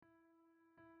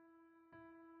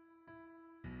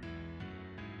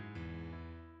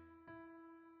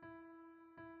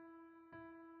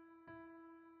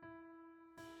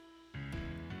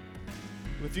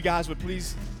If you guys would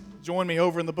please join me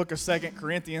over in the book of 2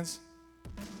 Corinthians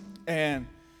and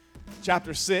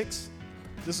chapter 6.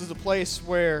 This is a place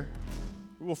where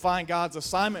we will find God's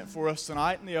assignment for us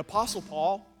tonight. And the Apostle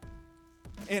Paul,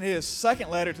 in his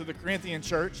second letter to the Corinthian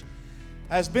church,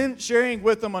 has been sharing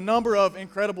with them a number of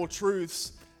incredible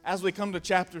truths as we come to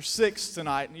chapter 6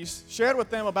 tonight. And he's shared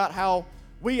with them about how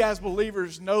we as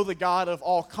believers know the God of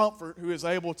all comfort, who is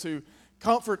able to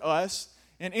comfort us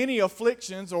in any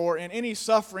afflictions or in any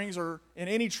sufferings or in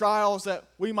any trials that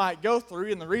we might go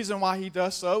through. And the reason why he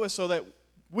does so is so that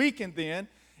we can then,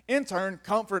 in turn,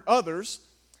 comfort others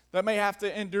that may have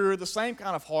to endure the same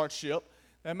kind of hardship,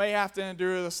 that may have to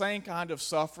endure the same kind of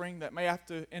suffering, that may have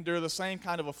to endure the same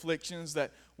kind of afflictions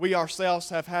that we ourselves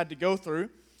have had to go through.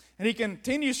 And he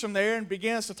continues from there and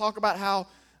begins to talk about how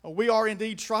we are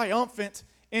indeed triumphant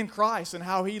in Christ and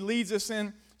how he leads us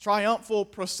in triumphal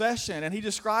procession. And he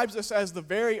describes us as the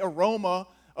very aroma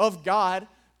of God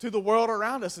to the world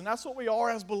around us. And that's what we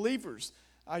are as believers.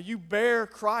 You bear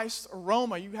Christ's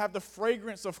aroma. You have the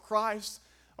fragrance of Christ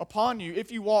upon you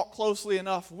if you walk closely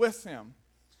enough with him.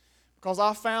 Because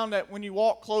I found that when you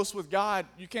walk close with God,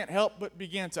 you can't help but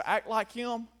begin to act like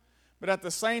him. But at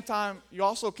the same time, you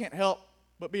also can't help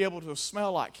but be able to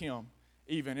smell like him,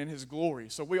 even in his glory.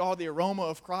 So we are the aroma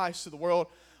of Christ to the world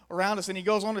around us. And he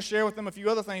goes on to share with them a few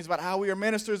other things about how we are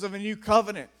ministers of a new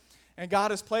covenant. And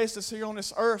God has placed us here on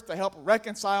this earth to help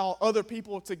reconcile other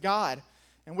people to God.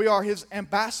 And we are his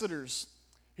ambassadors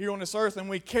here on this earth. And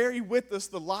we carry with us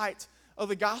the light of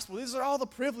the gospel. These are all the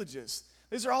privileges.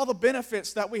 These are all the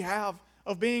benefits that we have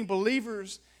of being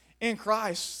believers in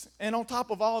Christ. And on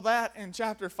top of all that, in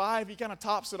chapter 5, he kind of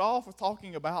tops it off with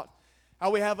talking about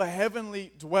how we have a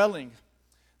heavenly dwelling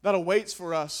that awaits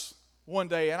for us one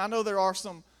day. And I know there are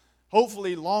some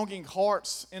hopefully longing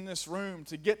hearts in this room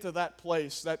to get to that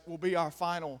place that will be our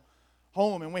final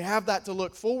home. And we have that to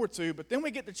look forward to. But then we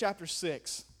get to chapter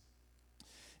 6.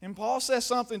 And Paul says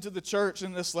something to the church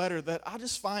in this letter that I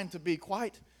just find to be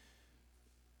quite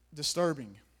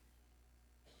disturbing.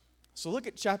 So look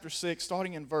at chapter 6,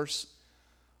 starting in verse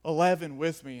 11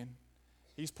 with me. And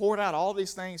he's poured out all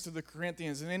these things to the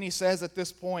Corinthians. And then he says at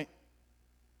this point,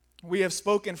 "We have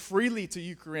spoken freely to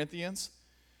you, Corinthians.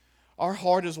 Our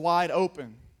heart is wide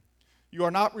open. You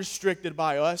are not restricted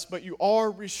by us, but you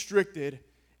are restricted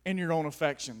in your own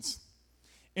affections.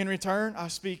 In return, I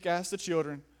speak as to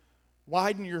children.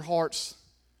 Widen your hearts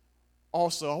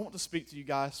also." I want to speak to you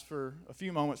guys for a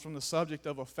few moments from the subject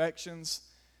of affections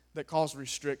that cause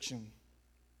restriction.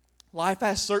 Life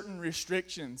has certain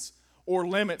restrictions or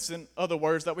limits, in other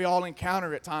words, that we all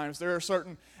encounter at times. There are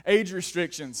certain age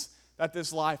restrictions that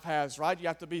this life has, right? You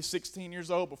have to be 16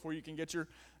 years old before you can get your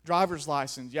driver's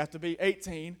license. You have to be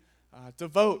 18 to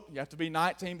vote. You have to be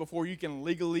 19 before you can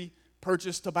legally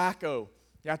purchase tobacco.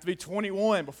 You have to be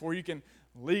 21 before you can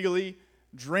legally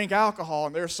drink alcohol.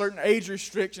 And there are certain age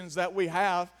restrictions that we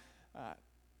have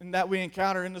and that we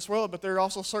encounter in this world, but there are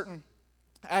also certain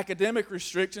academic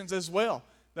restrictions as well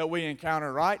that we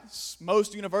encounter, right?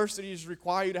 Most universities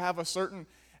require you to have a certain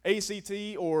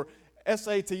ACT or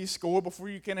SAT score before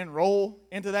you can enroll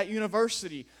into that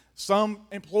university. Some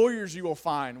employers you will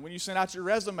find, when you send out your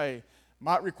resume,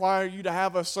 might require you to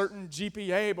have a certain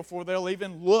GPA before they'll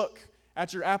even look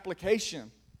at your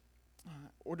application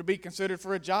or to be considered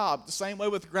for a job. The same way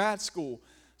with grad school.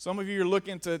 Some of you are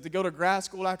looking to go to grad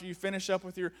school after you finish up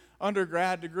with your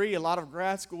undergrad degree. A lot of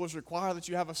grad schools require that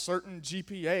you have a certain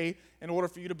GPA in order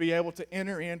for you to be able to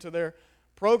enter into their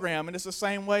program. And it's the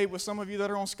same way with some of you that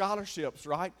are on scholarships,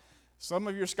 right? Some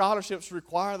of your scholarships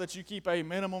require that you keep a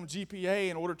minimum GPA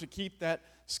in order to keep that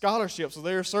scholarship. So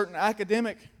there are certain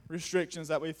academic restrictions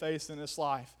that we face in this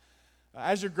life.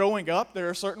 As you're growing up, there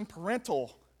are certain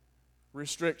parental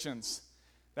restrictions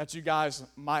that you guys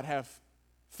might have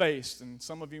faced, and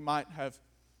some of you might have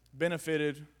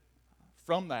benefited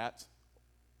from that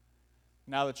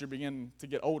now that you're beginning to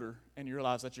get older and you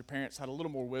realize that your parents had a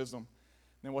little more wisdom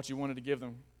than what you wanted to give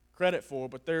them credit for.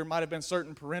 But there might have been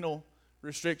certain parental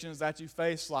restrictions that you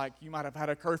faced, like you might have had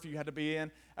a curfew you had to be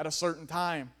in at a certain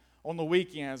time on the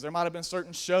weekends. There might have been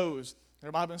certain shows.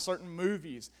 There might have been certain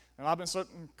movies. There might have been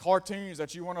certain cartoons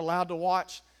that you weren't allowed to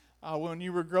watch when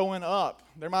you were growing up.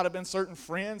 There might have been certain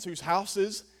friends whose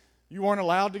houses you weren't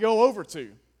allowed to go over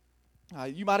to.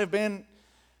 You might have been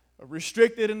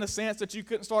restricted in the sense that you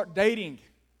couldn't start dating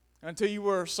until you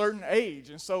were a certain age.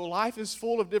 And so life is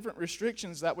full of different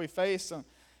restrictions that we face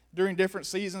during different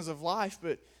seasons of life.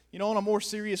 But you know, on a more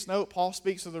serious note, Paul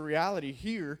speaks of the reality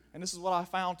here, and this is what I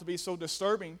found to be so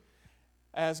disturbing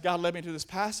as God led me to this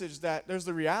passage, that there's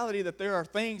the reality that there are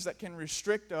things that can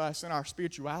restrict us in our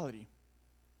spirituality.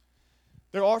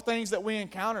 There are things that we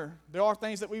encounter. There are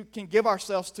things that we can give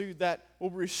ourselves to that will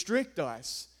restrict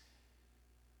us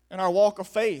in our walk of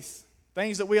faith.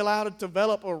 Things that we allow to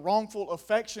develop a wrongful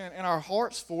affection in our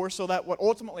hearts for, so that what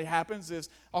ultimately happens is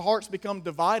our hearts become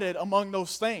divided among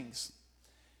those things.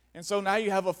 And so now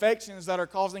you have affections that are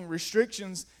causing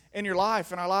restrictions in your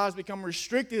life, and our lives become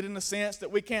restricted in the sense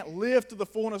that we can't live to the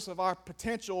fullness of our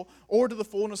potential or to the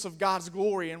fullness of God's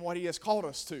glory and what He has called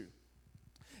us to.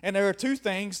 And there are two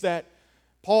things that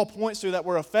Paul points to that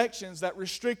were affections that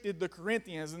restricted the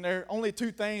Corinthians, and there are only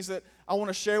two things that I want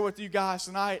to share with you guys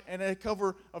tonight, and they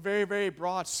cover a very, very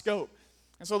broad scope.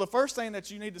 And so the first thing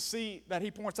that you need to see that he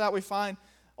points out, we find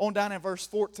on down in verse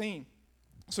 14.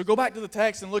 So go back to the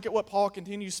text and look at what Paul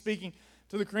continues speaking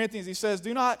to the Corinthians. He says,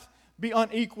 "Do not be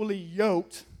unequally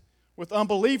yoked with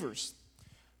unbelievers.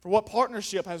 For what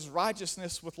partnership has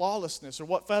righteousness with lawlessness, or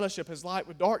what fellowship has light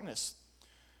with darkness?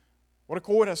 What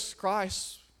accord has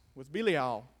Christ with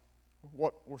Belial?"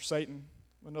 Or Satan,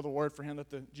 another word for him that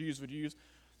the Jews would use.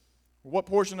 What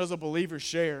portion does a believer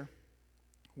share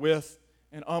with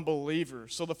an unbeliever?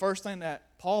 So the first thing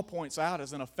that Paul points out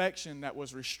as an affection that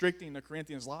was restricting the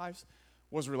Corinthians' lives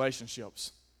was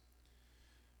relationships.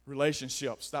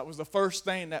 Relationships. That was the first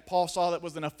thing that Paul saw that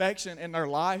was an affection in their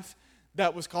life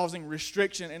that was causing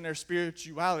restriction in their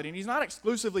spirituality. And he's not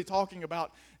exclusively talking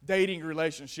about dating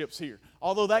relationships here,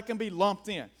 although that can be lumped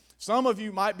in. Some of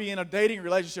you might be in a dating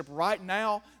relationship right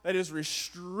now that is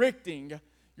restricting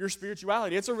your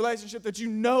spirituality. It's a relationship that you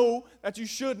know that you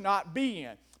should not be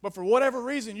in. But for whatever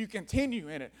reason, you continue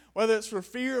in it. Whether it's for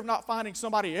fear of not finding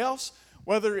somebody else,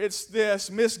 whether it's this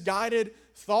misguided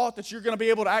thought that you're going to be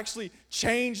able to actually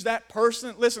change that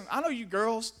person. Listen, I know you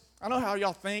girls, I know how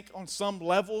y'all think on some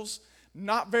levels,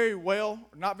 not very well,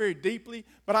 not very deeply,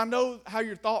 but I know how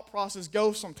your thought process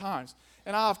goes sometimes.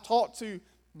 And I've talked to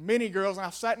many girls, and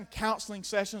I've sat in counseling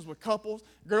sessions with couples,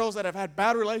 girls that have had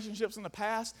bad relationships in the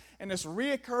past, and this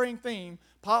reoccurring theme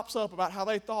pops up about how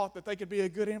they thought that they could be a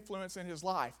good influence in his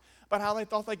life, about how they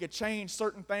thought they could change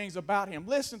certain things about him.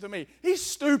 Listen to me. He's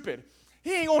stupid.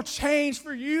 He ain't going to change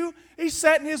for you. He's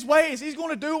set in his ways. He's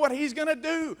going to do what he's going to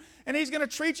do. And he's going to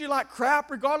treat you like crap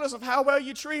regardless of how well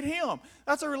you treat him.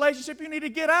 That's a relationship you need to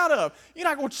get out of. You're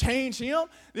not going to change him.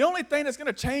 The only thing that's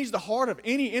going to change the heart of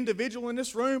any individual in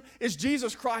this room is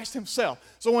Jesus Christ himself.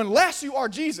 So unless you are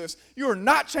Jesus, you are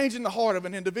not changing the heart of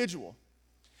an individual.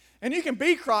 And you can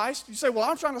be Christ. You say, well,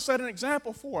 I'm trying to set an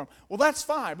example for him. Well, that's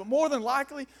fine. But more than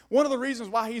likely, one of the reasons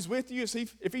why he's with you is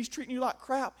if he's treating you like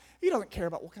crap, he doesn't care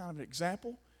about what kind of an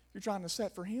example you're trying to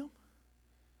set for him.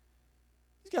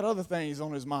 He's got other things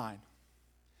on his mind.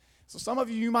 So some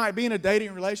of you might be in a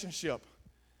dating relationship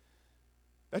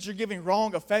that you're giving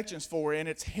wrong affections for, and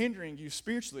it's hindering you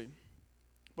spiritually.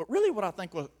 But really what I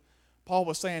think what Paul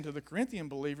was saying to the Corinthian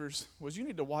believers was you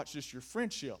need to watch just your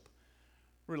friendship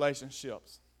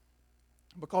relationships.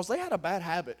 Because they had a bad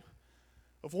habit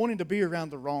of wanting to be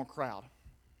around the wrong crowd.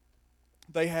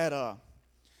 They had,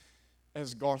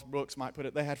 as Garth Brooks might put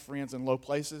it, they had friends in low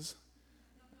places,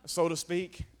 so to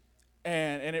speak,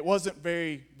 and it wasn't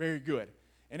very, very good.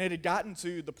 And it had gotten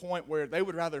to the point where they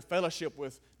would rather fellowship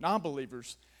with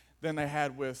non-believers than they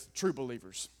had with true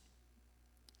believers.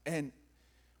 And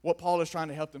what Paul is trying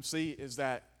to help them see is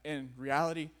that in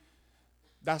reality,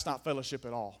 that's not fellowship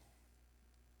at all.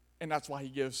 And that's why he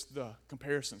gives the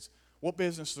comparisons. What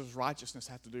business does righteousness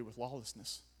have to do with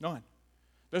lawlessness? None.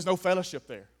 There's no fellowship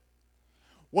there.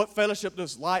 What fellowship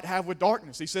does light have with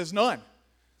darkness? He says none.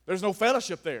 There's no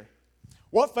fellowship there.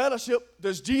 What fellowship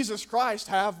does Jesus Christ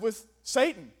have with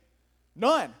Satan?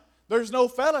 None. There's no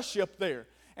fellowship there.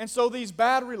 And so these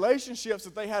bad relationships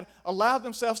that they had allowed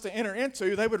themselves to enter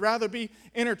into, they would rather be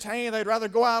entertained. They'd rather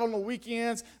go out on the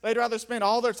weekends. They'd rather spend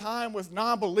all their time with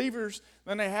non-believers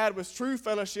than they had with true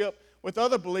fellowship with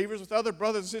other believers, with other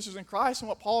brothers and sisters in Christ. And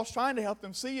what Paul's trying to help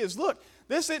them see is, look,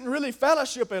 this isn't really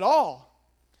fellowship at all.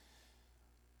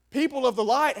 People of the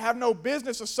light have no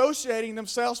business associating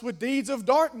themselves with deeds of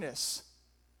darkness.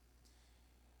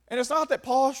 And it's not that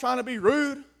Paul's trying to be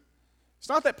rude. It's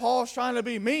not that Paul's trying to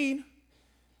be mean.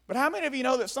 But how many of you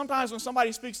know that sometimes when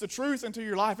somebody speaks the truth into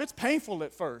your life, it's painful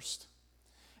at first?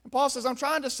 And Paul says, I'm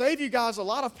trying to save you guys a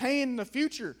lot of pain in the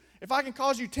future. If I can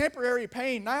cause you temporary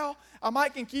pain now, I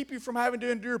might can keep you from having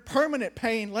to endure permanent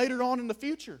pain later on in the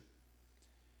future.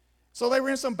 So they were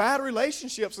in some bad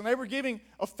relationships, and they were giving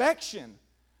affection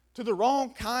to the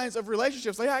wrong kinds of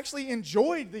relationships. They actually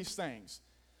enjoyed these things.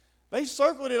 They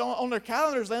circled it on their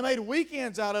calendars. They made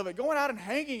weekends out of it, going out and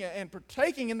hanging and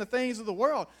partaking in the things of the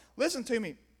world. Listen to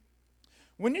me.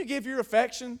 When you give your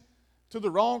affection to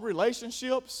the wrong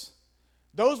relationships,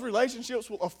 those relationships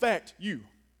will affect you.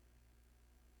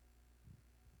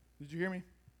 Did you hear me?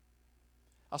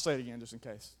 I'll say it again just in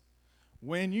case.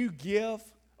 When you give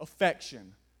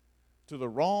affection to the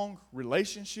wrong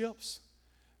relationships,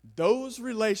 those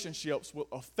relationships will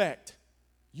affect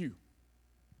you.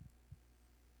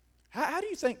 How do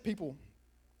you think people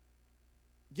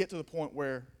get to the point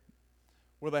where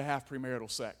they have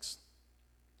premarital sex?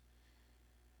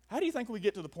 How do you think we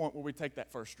get to the point where we take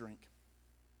that first drink?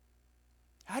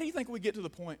 How do you think we get to the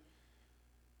point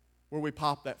where we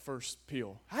pop that first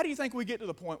pill? How do you think we get to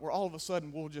the point where all of a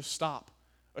sudden we'll just stop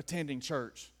attending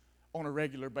church on a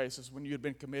regular basis when you had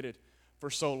been committed for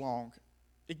so long?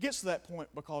 It gets to that point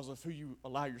because of who you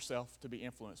allow yourself to be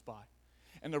influenced by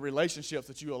and the relationships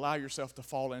that you allow yourself to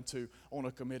fall into on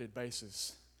a committed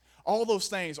basis. All those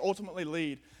things ultimately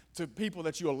lead to people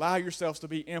that you allow yourselves to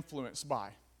be influenced by.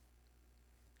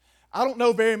 I don't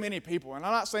know very many people, and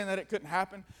I'm not saying that it couldn't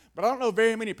happen, but I don't know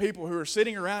very many people who are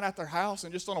sitting around at their house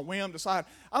and just on a whim decide,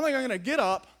 I think I'm going to get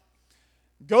up,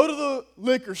 go to the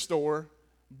liquor store,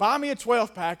 buy me a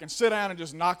 12-pack, and sit down and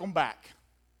just knock them back.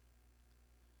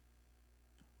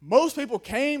 Most people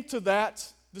came to that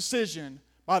decision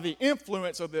by the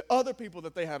influence of the other people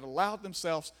that they had allowed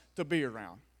themselves to be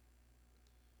around.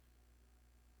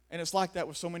 And it's like that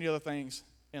with so many other things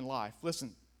in life.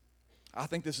 Listen, I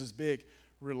think this is big.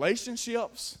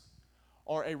 Relationships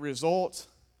are a result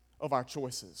of our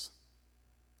choices.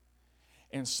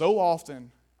 And so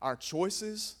often, our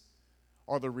choices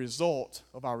are the result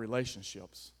of our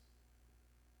relationships.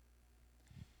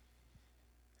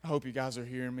 I hope you guys are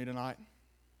hearing me tonight.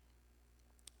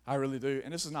 I really do.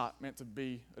 And this is not meant to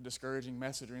be a discouraging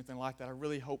message or anything like that. I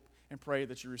really hope and pray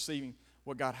that you're receiving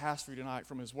what God has for you tonight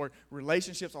from His Word.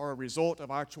 Relationships are a result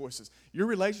of our choices. Your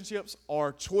relationships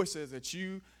are choices that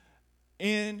you,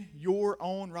 in your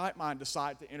own right mind,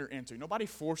 decide to enter into. Nobody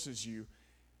forces you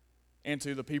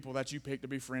into the people that you pick to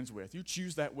be friends with. You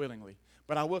choose that willingly.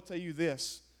 But I will tell you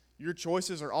this, your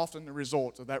choices are often the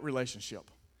result of that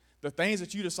relationship. The things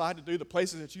that you decide to do, the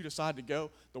places that you decide to go,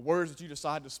 the words that you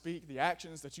decide to speak, the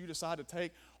actions that you decide to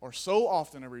take are so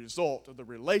often a result of the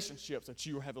relationships that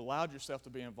you have allowed yourself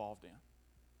to be involved in.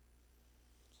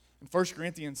 In 1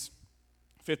 Corinthians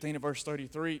 15 and verse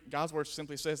 33, God's word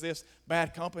simply says this,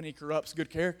 bad company corrupts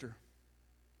good character.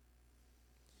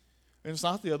 And it's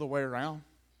not the other way around.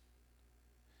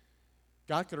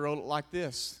 God could have wrote it like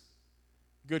this,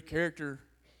 good character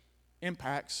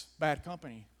impacts bad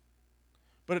company.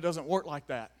 But it doesn't work like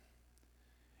that.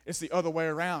 It's the other way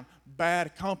around.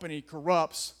 Bad company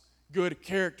corrupts good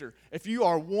character. If you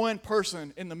are one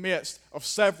person in the midst of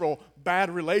several bad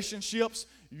relationships,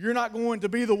 you're not going to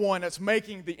be the one that's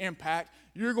making the impact.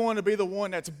 You're going to be the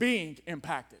one that's being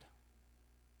impacted.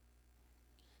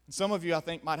 And some of you, I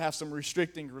think, might have some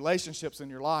restricting relationships in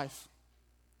your life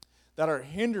that are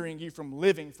hindering you from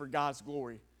living for God's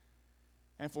glory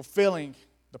and fulfilling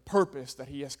the purpose that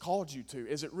He has called you to.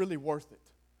 Is it really worth it?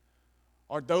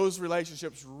 Are those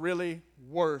relationships really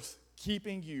worth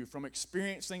keeping you from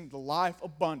experiencing the life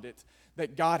abundant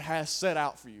that God has set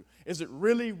out for you? Is it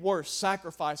really worth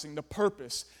sacrificing the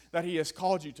purpose that He has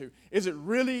called you to? Is it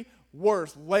really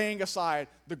worth laying aside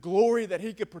the glory that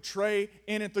He could portray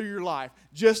in and through your life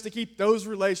just to keep those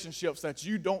relationships that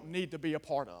you don't need to be a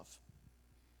part of?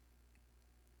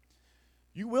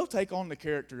 You will take on the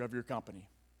character of your company.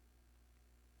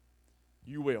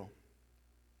 You will.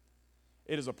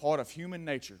 It is a part of human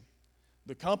nature.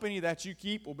 The company that you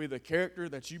keep will be the character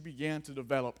that you begin to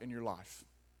develop in your life.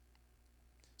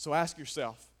 So ask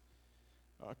yourself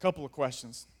a couple of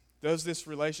questions. Does this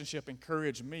relationship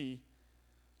encourage me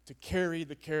to carry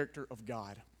the character of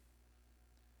God?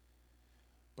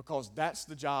 Because that's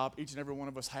the job each and every one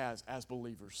of us has as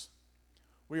believers.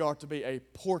 We are to be a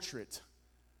portrait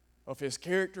of His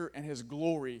character and His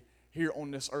glory here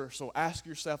on this earth. So ask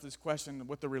yourself this question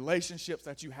with the relationships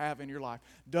that you have in your life.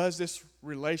 Does this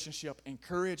relationship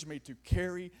encourage me to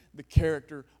carry the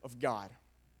character of God?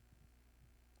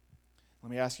 Let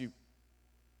me ask you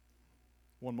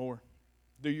one more.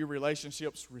 Do your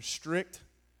relationships restrict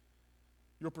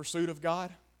your pursuit of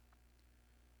God?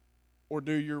 Or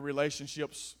do your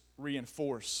relationships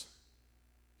reinforce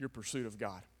your pursuit of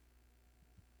God?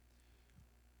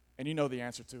 And you know the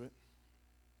answer to it.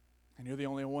 And you're the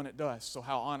only one that does. So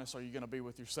how honest are you going to be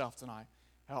with yourself tonight?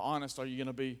 How honest are you going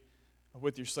to be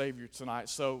with your Savior tonight?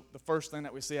 So the first thing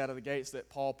that we see out of the gates that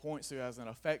Paul points to as an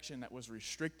affection that was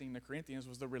restricting the Corinthians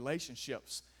was the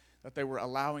relationships that they were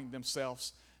allowing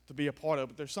themselves to be a part of.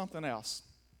 But there's something else.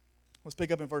 Let's pick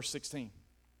up in verse 16.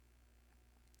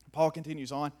 Paul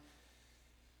continues on.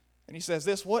 And he says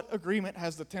this, what agreement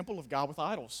has the temple of God with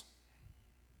idols?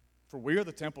 For we are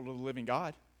the temple of the living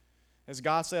God. As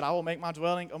God said, I will make my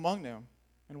dwelling among them,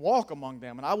 and walk among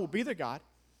them, and I will be their God,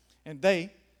 and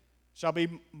they shall be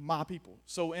my people.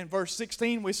 So in verse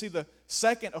 16, we see the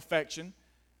second affection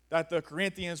that the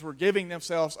Corinthians were giving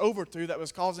themselves over to that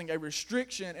was causing a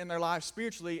restriction in their life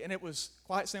spiritually, and it was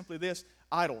quite simply this: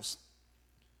 idols.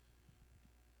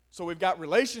 So we've got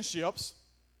relationships,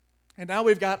 and now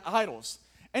we've got idols.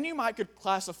 And you could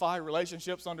classify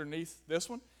relationships underneath this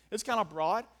one. It's kind of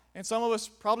broad, and some of us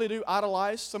probably do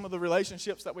idolize some of the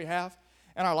relationships that we have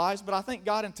in our lives, but I think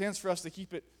God intends for us to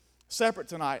keep it separate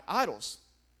tonight. Idols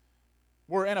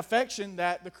were an affection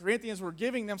that the Corinthians were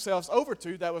giving themselves over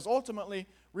to that was ultimately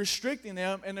restricting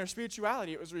them in their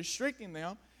spirituality. It was restricting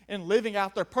them in living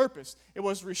out their purpose. It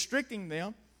was restricting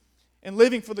them in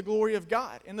living for the glory of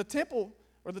God. In the temple,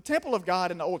 or the temple of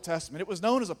God in the Old Testament, it was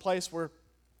known as a place where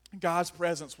God's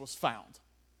presence was found.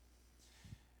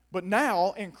 But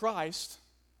now, in Christ,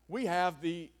 we have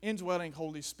the indwelling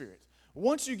Holy Spirit.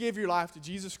 Once you give your life to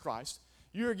Jesus Christ,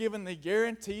 you are given the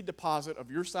guaranteed deposit of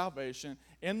your salvation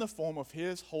in the form of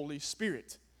His Holy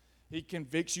Spirit. He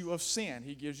convicts you of sin.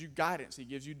 He gives you guidance. He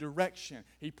gives you direction.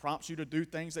 He prompts you to do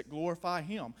things that glorify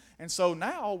Him. And so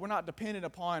now we're not dependent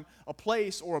upon a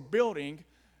place or a building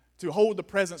to hold the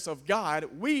presence of God.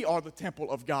 We are the temple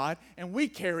of God, and we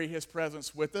carry His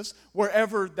presence with us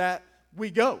wherever that we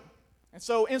go. And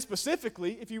so, in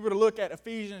specifically, if you were to look at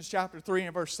Ephesians chapter 3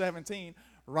 and verse 17,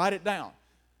 write it down.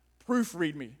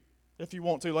 Proofread me if you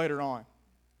want to later on.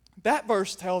 That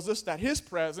verse tells us that His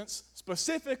presence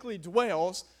specifically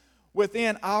dwells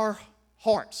within our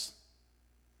hearts.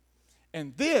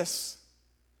 And this,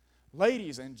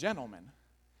 ladies and gentlemen,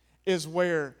 is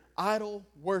where idol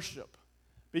worship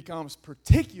becomes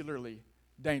particularly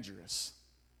dangerous.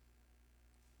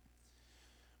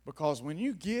 Because when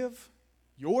you give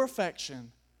your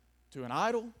affection to an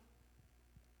idol,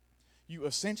 you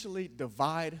essentially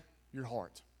divide your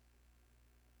heart,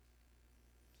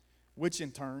 which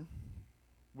in turn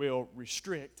will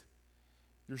restrict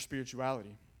your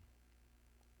spirituality.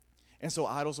 And so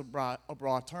idols are a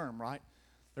broad term, right?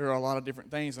 There are a lot of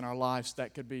different things in our lives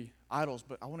that could be idols,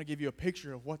 but I want to give you a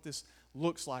picture of what this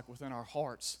looks like within our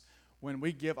hearts when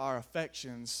we give our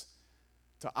affections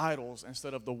to idols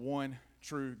instead of the one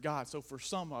true God. So for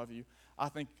some of you, I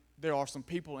think there are some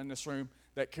people in this room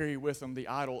that carry with them the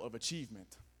idol of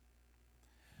achievement.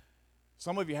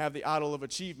 Some of you have the idol of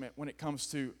achievement when it comes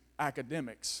to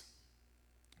academics,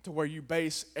 to where you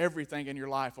base everything in your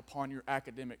life upon your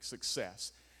academic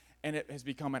success. And it has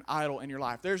become an idol in your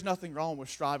life. There's nothing wrong with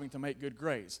striving to make good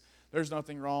grades. There's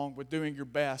nothing wrong with doing your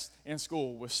best in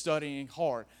school, with studying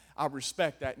hard. I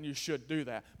respect that, and you should do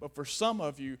that. But for some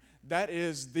of you, that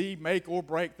is the make or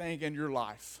break thing in your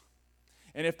life.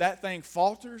 And if that thing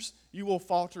falters, you will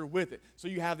falter with it. So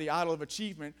you have the idol of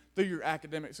achievement through your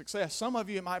academic success. Some of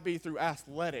you, it might be through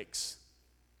athletics.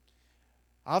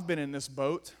 I've been in this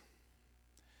boat.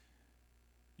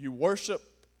 You worship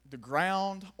the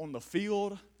ground on the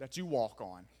field that you walk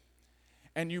on.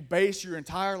 And you base your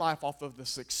entire life off of the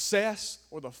success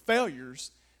or the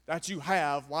failures that you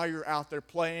have while you're out there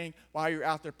playing, while you're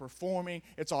out there performing.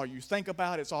 It's all you think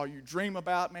about. It's all you dream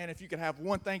about. Man, if you could have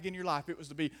one thing in your life, it was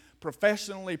to be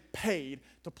professionally paid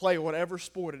to play whatever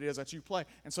sport it is that you play.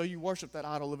 And so you worship that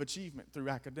idol of achievement through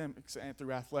academics and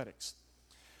through athletics.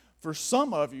 For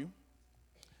some of you,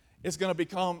 it's going to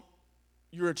become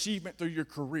your achievement through your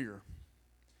career.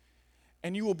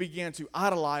 And you will begin to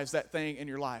idolize that thing in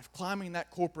your life, climbing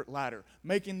that corporate ladder,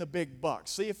 making the big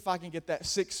bucks. See if I can get that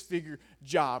six-figure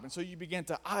job. And so you begin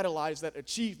to idolize that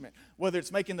achievement, whether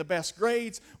it's making the best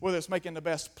grades, whether it's making the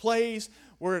best plays,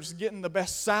 whether it's getting the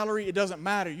best salary, it doesn't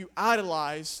matter. You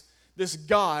idolize this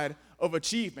God of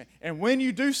achievement. And when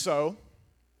you do so,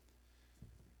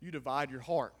 you divide your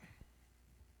heart.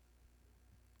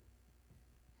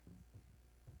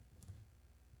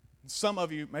 And some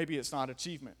of you, maybe it's not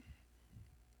achievement.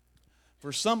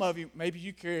 For some of you, maybe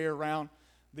you carry around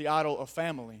the idol of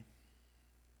family.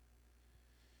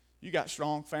 You got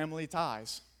strong family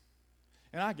ties.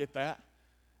 And I get that.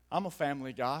 I'm a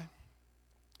family guy.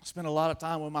 I spend a lot of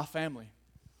time with my family.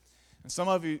 And some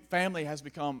of you, family has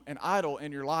become an idol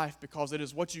in your life because it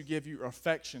is what you give your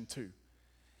affection to.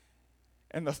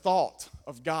 And the thought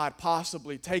of God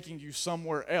possibly taking you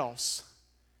somewhere else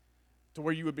to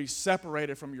where you would be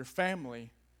separated from your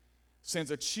family sends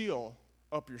a chill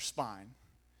up your spine.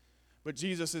 But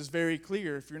Jesus is very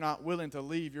clear: if you're not willing to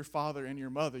leave your father and your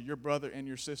mother, your brother and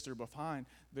your sister behind,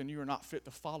 then you are not fit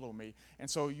to follow me. And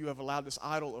so you have allowed this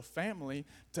idol of family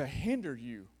to hinder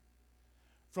you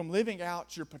from living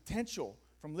out your potential,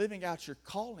 from living out your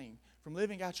calling, from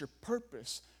living out your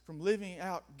purpose, from living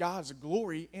out God's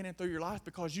glory in and through your life,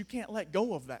 because you can't let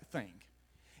go of that thing.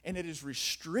 and it is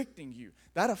restricting you.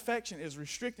 That affection is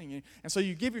restricting you. And so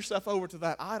you give yourself over to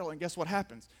that idol, and guess what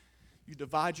happens? You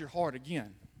divide your heart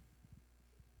again.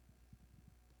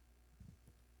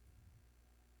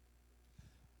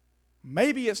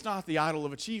 Maybe it's not the idol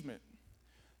of achievement.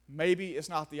 Maybe it's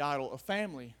not the idol of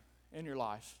family in your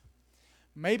life.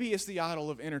 Maybe it's the idol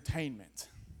of entertainment.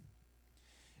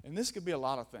 And this could be a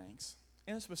lot of things,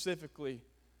 and specifically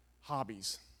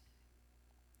hobbies.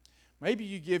 Maybe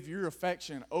you give your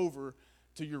affection over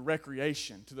to your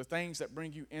recreation, to the things that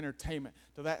bring you entertainment,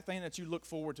 to that thing that you look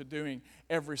forward to doing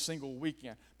every single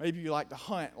weekend. Maybe you like to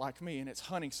hunt like me, and it's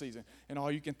hunting season, and all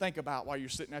you can think about while you're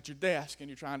sitting at your desk and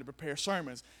you're trying to prepare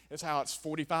sermons is how it's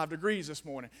 45 degrees this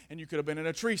morning, and you could have been in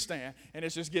a tree stand, and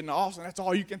it's just getting awesome. That's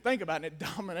all you can think about, and it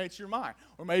dominates your mind.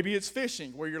 Or maybe it's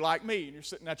fishing, where you're like me, and you're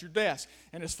sitting at your desk,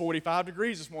 and it's 45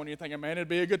 degrees this morning. You're thinking, man, it'd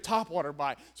be a good topwater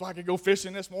bite, so I could go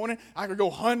fishing this morning. I could go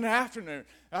hunting in the afternoon.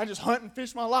 I just hunt and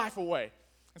fish my life away.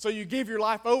 And so you give your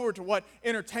life over to what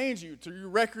entertains you, to your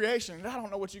recreation. And I don't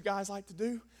know what you guys like to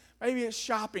do. Maybe it's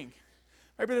shopping.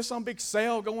 Maybe there's some big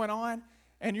sale going on,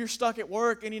 and you're stuck at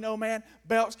work, and you know, man,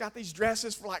 Belk's got these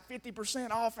dresses for like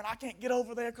 50% off, and I can't get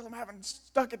over there because I'm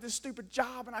stuck at this stupid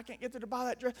job, and I can't get there to buy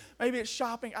that dress. Maybe it's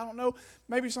shopping. I don't know.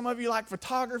 Maybe some of you like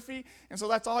photography, and so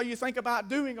that's all you think about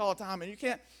doing all the time, and you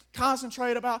can't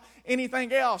concentrate about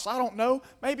anything else. I don't know.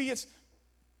 Maybe it's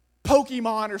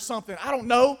Pokemon or something. I don't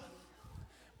know.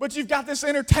 But you've got this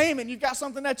entertainment. You've got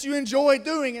something that you enjoy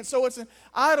doing. And so it's an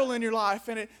idol in your life,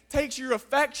 and it takes your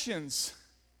affections.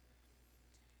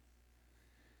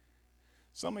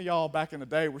 Some of y'all back in the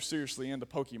day were seriously into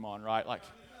Pokemon, right?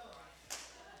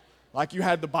 Like you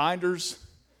had the binders,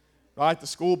 right? The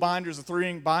school binders, the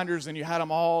 3-ring binders, and you had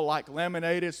them all like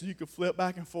laminated so you could flip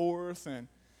back and forth. And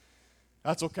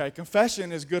that's okay.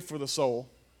 Confession is good for the soul.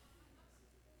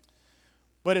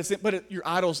 But your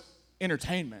idol's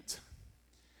entertainment.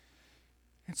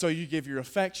 And so you give your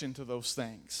affection to those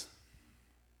things.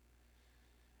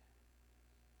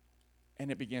 And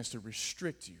it begins to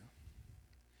restrict you.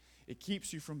 It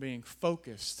keeps you from being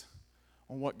focused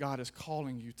on what God is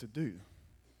calling you to do.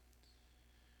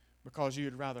 Because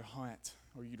you'd rather hunt,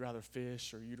 or you'd rather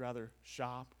fish, or you'd rather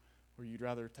shop, or you'd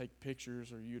rather take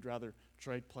pictures, or you'd rather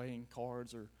trade playing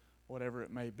cards, or whatever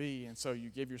it may be. And so you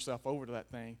give yourself over to that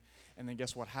thing, and then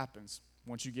guess what happens?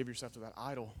 Once you give yourself to that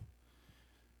idol,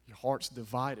 your heart's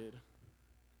divided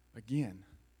again.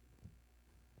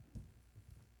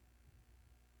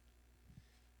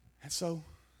 And so,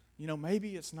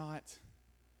 maybe it's not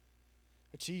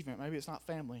achievement. Maybe it's not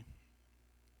family.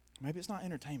 Maybe it's not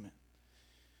entertainment.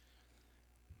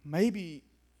 Maybe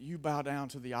you bow down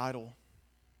to the idol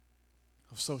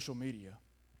of social media,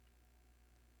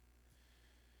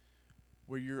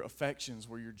 where your affections,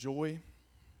 where your joy,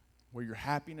 where your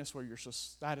happiness, where your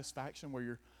satisfaction, where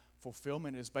your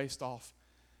fulfillment is based off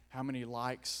how many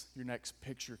likes your next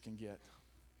picture can get,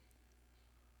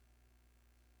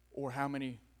 or how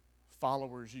many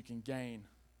followers you can gain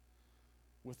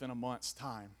within a month's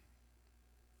time.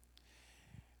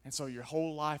 And so your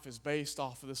whole life is based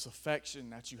off of this affection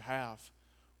that you have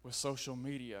with social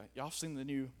media. Y'all seen the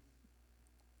new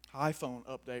iPhone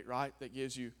update, right? That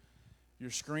gives you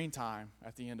your screen time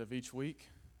at the end of each week.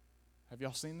 Have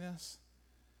y'all seen this?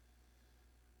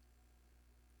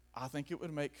 I think it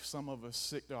would make some of us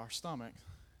sick to our stomach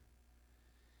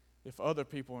if other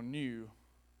people knew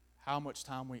how much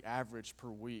time we average per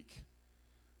week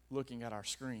looking at our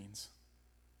screens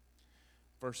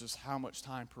versus how much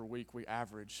time per week we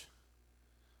average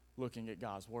looking at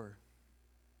God's Word.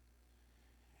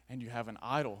 And you have an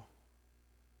idol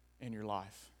in your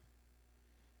life,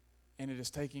 and it is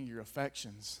taking your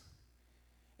affections,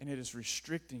 and it is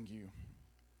restricting you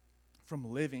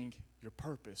from living your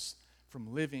purpose,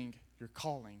 from living your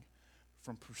calling,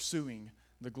 from pursuing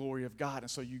the glory of God. And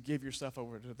so you give yourself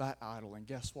over to that idol, and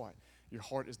guess what? Your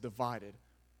heart is divided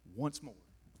once more.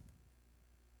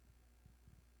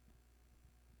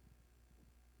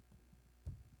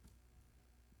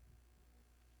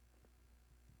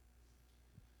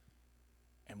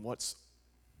 And what's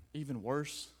even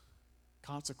worse,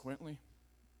 consequently,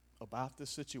 about this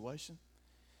situation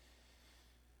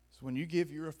is when you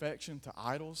give your affection to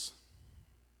idols,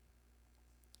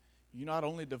 you not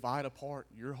only divide apart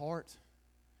your heart,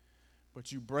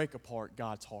 but you break apart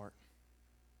God's heart.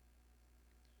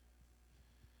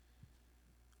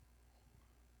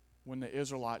 When the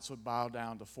Israelites would bow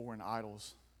down to foreign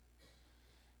idols,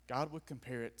 God would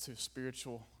compare it to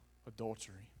spiritual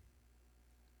adultery.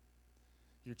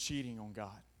 You're cheating on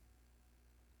God.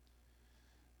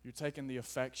 You're taking the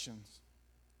affections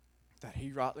that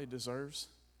He rightly deserves,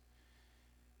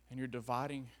 and you're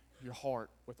dividing your heart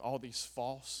with all these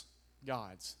false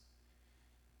gods,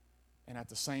 and at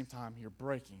the same time, you're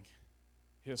breaking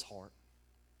his heart.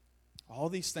 All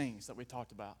these things that we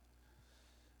talked about,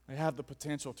 they have the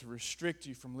potential to restrict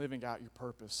you from living out your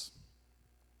purpose.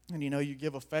 And you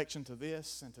give affection to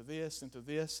this and to this and to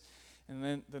this, and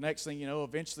then the next thing you know,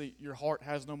 eventually your heart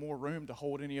has no more room to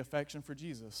hold any affection for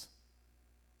Jesus.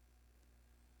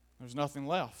 There's nothing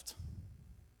left.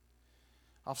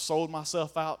 I've sold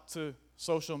myself out to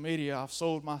social media. I've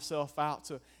sold myself out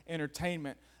to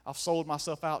entertainment. I've sold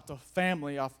myself out to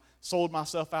family. I've sold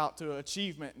myself out to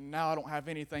achievement, and now I don't have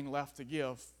anything left to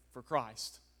give for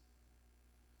Christ.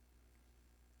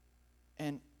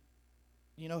 And,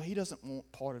 he doesn't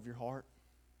want part of your heart.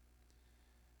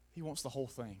 He wants the whole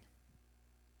thing.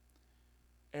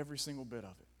 Every single bit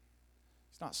of it.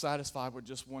 He's not satisfied with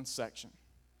just one section.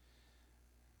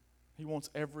 He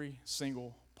wants every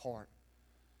single part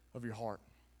of your heart.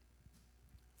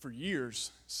 For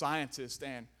years, scientists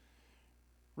and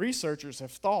researchers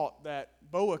have thought that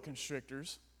boa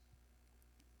constrictors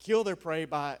kill their prey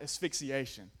by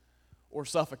asphyxiation or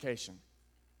suffocation.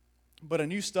 But a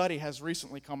new study has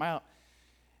recently come out,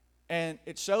 and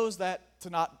it shows that to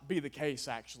not be the case,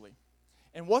 actually.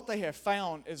 And what they have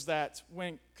found is that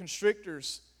when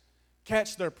constrictors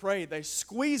catch their prey, they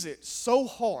squeeze it so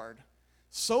hard,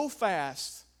 so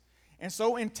fast, and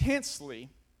so intensely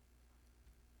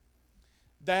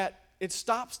that it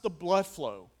stops the blood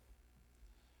flow.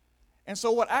 And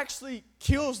so what actually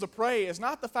kills the prey is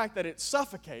not the fact that it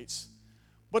suffocates,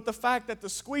 but the fact that the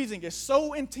squeezing is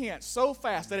so intense, so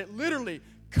fast, that it literally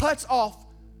cuts off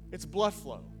its blood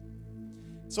flow.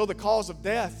 So the cause of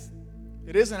death,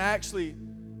 it isn't actually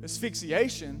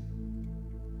asphyxiation,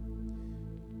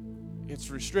 it's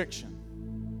restriction.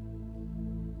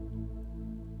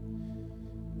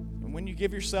 And when you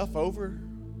give yourself over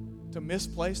to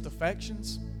misplaced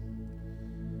affections,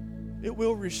 it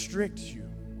will restrict you.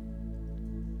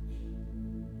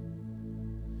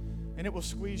 And it will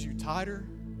squeeze you tighter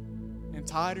and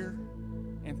tighter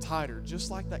and tighter, just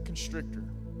like that constrictor,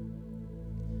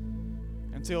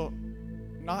 until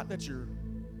not that your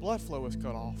blood flow is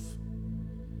cut off,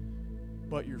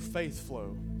 but your faith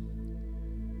flow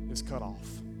is cut off.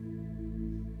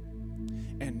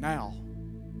 And now,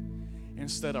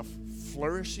 instead of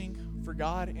flourishing for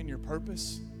God in your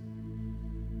purpose,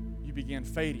 you begin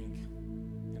fading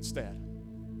instead.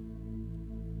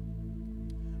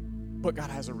 But God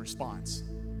has a response.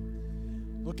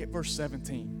 Look at verse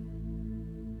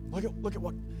 17. Look at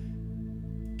what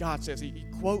God says. He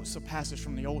quotes a passage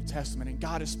from the Old Testament, and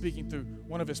God is speaking through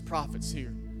one of his prophets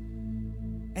here.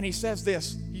 And he says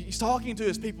this. He's talking to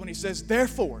his people, and he says,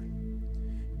 "Therefore,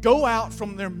 go out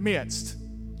from their midst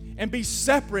and be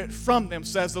separate from them,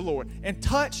 says the Lord, and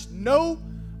touch no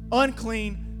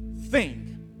unclean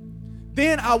thing.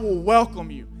 Then I will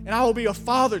welcome you, and I will be a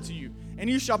father to you, and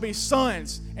you shall be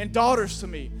sons and daughters to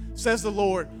me, says the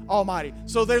Lord Almighty."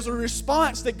 So there's a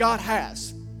response that God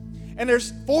has. And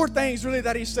there's 4 things really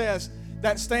that he says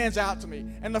that stands out to me.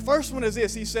 And the first one is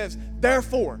this. He says,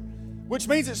 "Therefore," which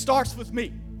means it starts with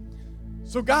me.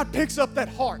 So God picks up that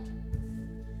heart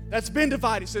that's been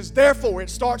divided. He says, "Therefore," it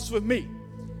starts with me.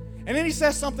 And then he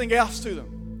says something else to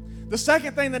them. The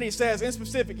second thing that he says in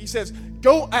specific, he says,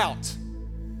 "Go out."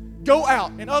 Go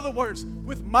out. In other words,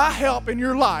 with my help in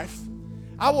your life,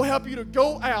 I will help you to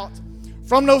go out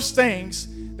from those things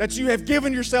that you have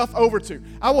given yourself over to.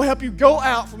 I will help you go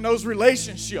out from those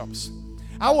relationships.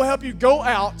 I will help you go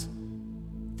out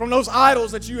from those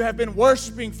idols that you have been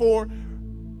worshiping for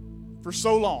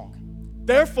so long.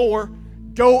 Therefore,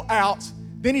 go out.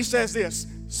 Then he says this,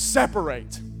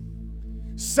 separate.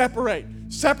 Separate.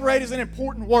 Separate is an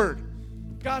important word.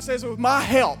 God says, with my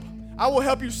help, I will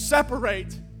help you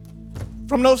separate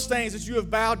from those things that you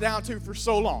have bowed down to for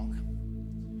so long.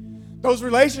 Those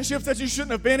relationships that you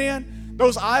shouldn't have been in,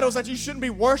 those idols that you shouldn't be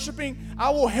worshiping, I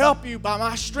will help you by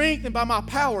my strength and by my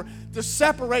power to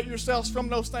separate yourselves from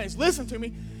those things. Listen to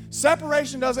me.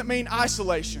 Separation doesn't mean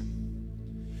isolation.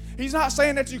 He's not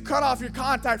saying that you cut off your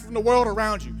contact from the world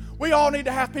around you. We all need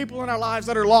to have people in our lives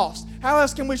that are lost. How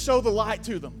else can we show the light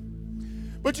to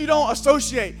them? But you don't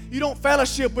associate. You don't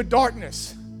fellowship with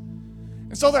darkness.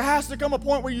 And so there has to come a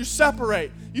point where you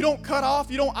separate. You don't cut off.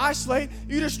 You don't isolate.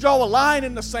 You just draw a line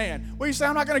in the sand where you say,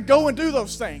 I'm not going to go and do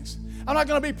those things. I'm not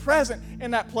going to be present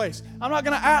in that place. I'm not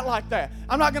going to act like that.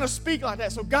 I'm not going to speak like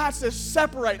that. So God says,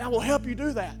 separate, and I will help you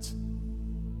do that.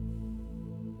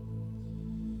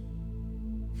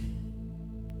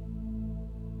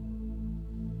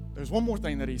 There's one more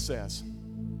thing that he says.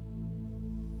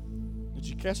 Did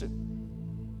you catch it?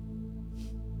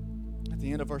 At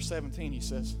the end of verse 17, he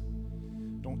says,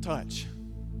 don't touch.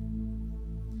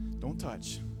 Don't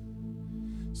touch.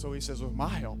 So he says, with my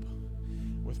help,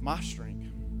 with my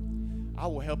strength, I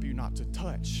will help you not to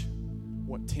touch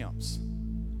what tempts.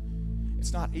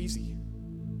 It's not easy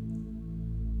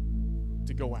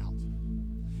to go out.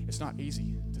 It's not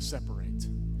easy to separate.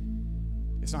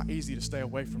 It's not easy to stay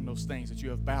away from those things that you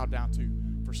have bowed down to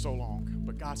for so long.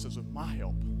 But God says, with my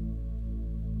help,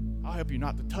 I'll help you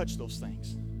not to touch those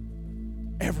things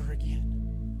ever again.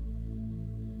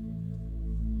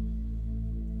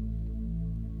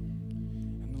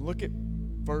 And look at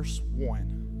verse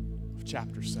 1 of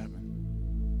chapter 7.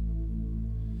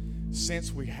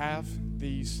 Since we have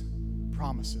these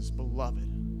promises, beloved,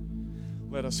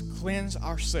 let us cleanse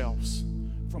ourselves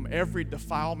from every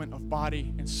defilement of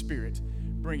body and spirit,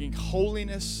 bringing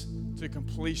holiness to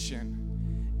completion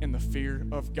in the fear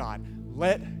of God.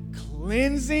 Let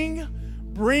cleansing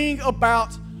bring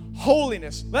about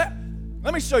holiness. Let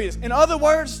me show you this. In other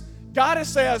words, God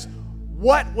says,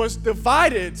 what was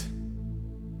divided,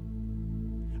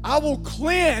 I will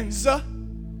cleanse, and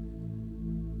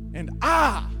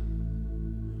I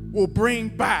will bring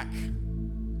back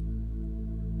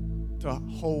to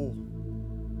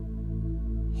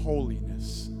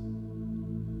holiness.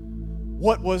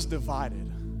 What was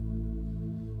divided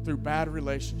through bad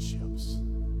relationships?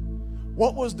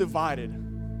 What was divided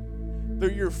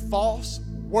through your false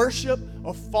worship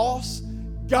of false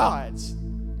gods?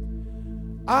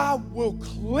 I will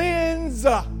cleanse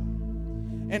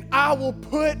and I will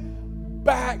put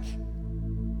back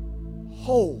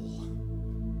whole.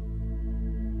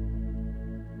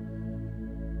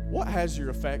 What has your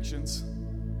affections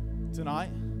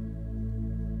tonight?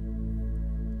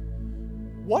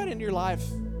 What in your life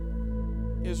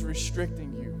is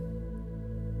restricting you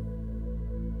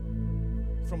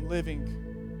from living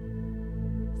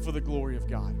for the glory of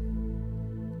God?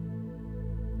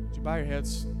 Would you bow your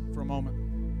heads for a moment?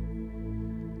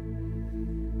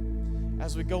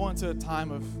 As we go into a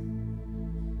time of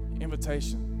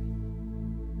invitation,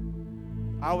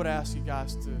 I would ask you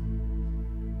guys to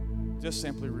just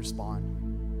simply respond.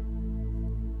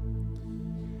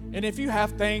 And if you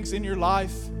have things in your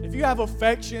life, if you have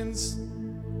affections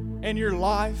in your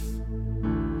life,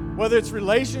 whether it's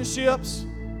relationships,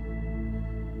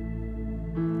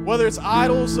 whether it's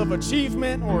idols of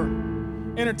achievement or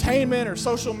entertainment or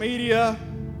social media,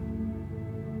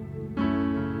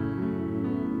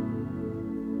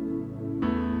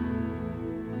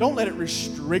 don't let it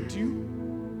restrict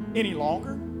you any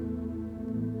longer.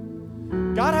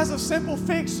 God has a simple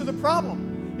fix to the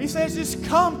problem. He says, just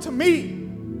come to me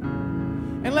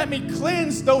and let me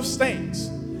cleanse those things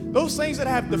that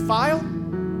have defiled,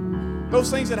 those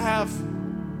things that have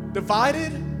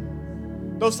divided,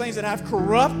 those things that have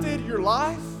corrupted your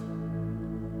life.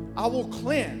 I will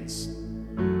cleanse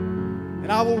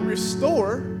and I will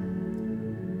restore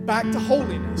back to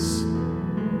holiness.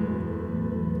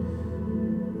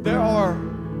 There are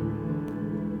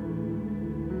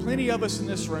plenty of us in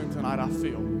this room tonight, I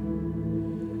feel,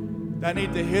 that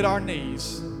need to hit our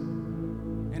knees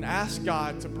and ask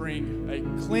God to bring a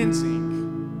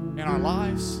cleansing in our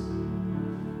lives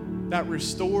that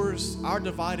restores our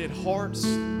divided hearts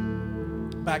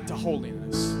back to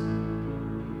holiness.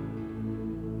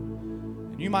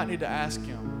 And you might need to ask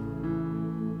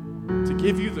Him to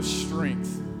give you the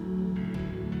strength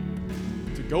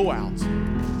to go out,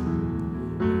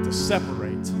 to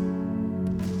separate,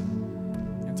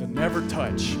 and to never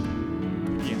touch